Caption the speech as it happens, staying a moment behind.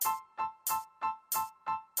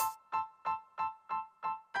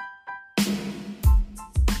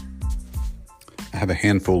have a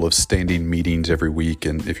handful of standing meetings every week.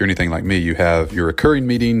 And if you're anything like me, you have your recurring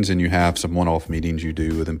meetings and you have some one-off meetings you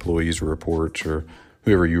do with employees or reports or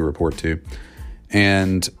whoever you report to.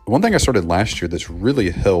 And one thing I started last year that's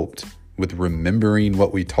really helped with remembering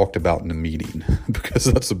what we talked about in a meeting, because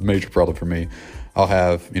that's a major problem for me. I'll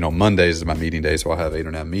have, Mondays is my meeting day, so I'll have 8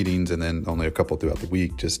 or 9 meetings and then only a couple throughout the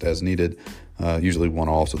week, just as needed, usually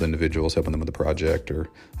one-offs with individuals, helping them with a project or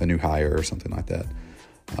a new hire or something like that.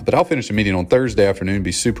 But I'll finish a meeting on Thursday afternoon,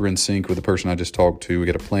 be super in sync with the person I just talked to. We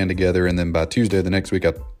get a plan together, and then by Tuesday the next week,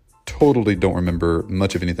 I totally don't remember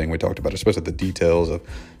much of anything we talked about, especially the details of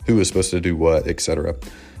who was supposed to do what, etc.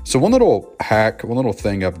 So one little hack, one little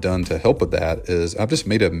thing I've done to help with that is I've just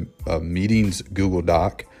made a meetings Google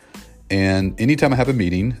Doc. And anytime I have a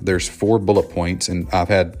meeting, there's 4 bullet points. And I've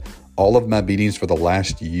had all of my meetings for the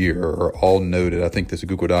last year are all noted. I think this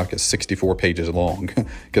Google Doc is 64 pages long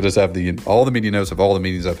because I have all the meeting notes of all the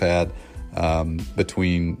meetings I've had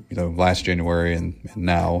between last January and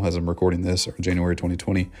now as I'm recording this, or January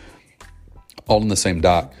 2020, all in the same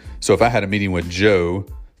doc. So if I had a meeting with Joe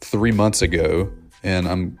 3 months ago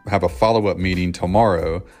and have a follow-up meeting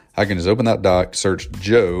tomorrow, I can just open that doc, search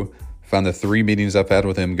Joe, find the 3 meetings I've had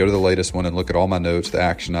with him, go to the latest one and look at all my notes, the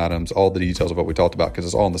action items, all the details of what we talked about, because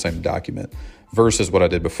it's all in the same document. Versus what I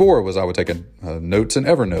did before was I would take notes in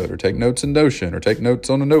Evernote or take notes in Notion or take notes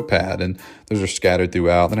on a notepad, and those are scattered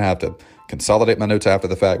throughout. Then I have to consolidate my notes after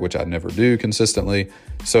the fact, which I never do consistently.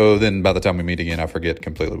 So then by the time we meet again, I forget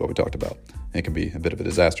completely what we talked about. It can be a bit of a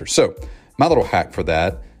disaster. So my little hack for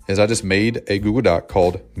that is I just made a Google Doc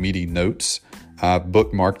called Meeting Notes. I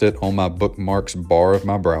bookmarked it on my bookmarks bar of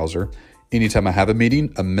my browser. Anytime I have a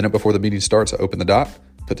meeting, a minute before the meeting starts, I open the doc,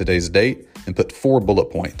 put today's date, and put 4 bullet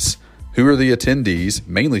points. Who are the attendees?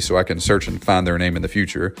 Mainly so I can search and find their name in the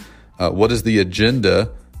future. What is the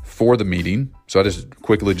agenda for the meeting? So I just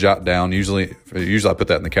quickly jot down. Usually I put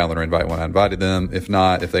that in the calendar invite when I invited them. If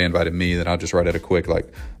not, if they invited me, then I'll just write out a quick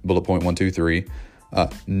bullet point 1, 2, 3.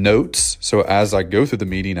 Notes. So as I go through the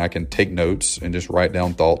meeting, I can take notes and just write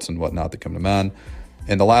down thoughts and whatnot that come to mind.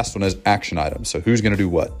 And the last one is action items. So who's going to do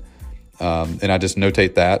what? And I just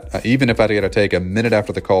notate that. Even if I got to take a minute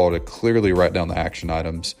after the call to clearly write down the action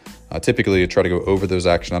items, typically I try to go over those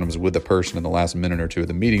action items with the person in the last minute or two of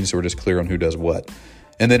the meeting, so we're just clear on who does what.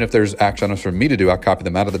 And then if there's action items for me to do, I copy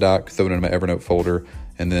them out of the doc, throw it in my Evernote folder,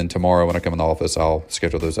 and then tomorrow when I come in the office, I'll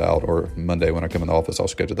schedule those out, or Monday when I come in the office, I'll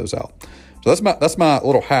schedule those out. So that's my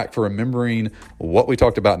little hack for remembering what we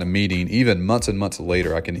talked about in a meeting. Even months and months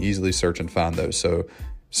later, I can easily search and find those. So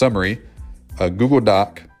summary, a Google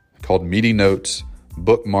Doc called Meeting Notes,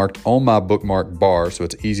 bookmarked on my bookmark bar, so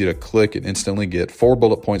it's easy to click and instantly get 4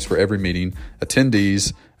 bullet points for every meeting,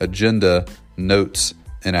 attendees, agenda, notes,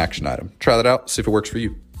 and action item. Try that out, see if it works for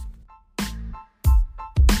you.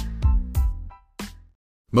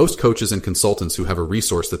 Most coaches and consultants who have a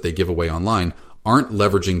resource that they give away online aren't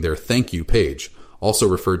leveraging their thank you page, also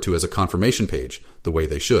referred to as a confirmation page, the way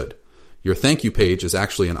they should. Your thank you page is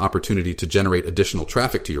actually an opportunity to generate additional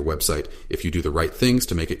traffic to your website if you do the right things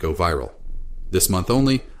to make it go viral. This month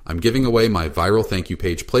only, I'm giving away my viral thank you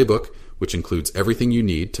page playbook, which includes everything you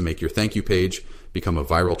need to make your thank you page become a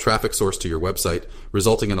viral traffic source to your website,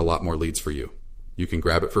 resulting in a lot more leads for you. You can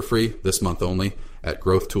grab it for free this month only at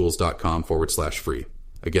growthtools.com/free.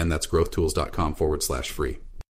 Again, that's growthtools.com/free.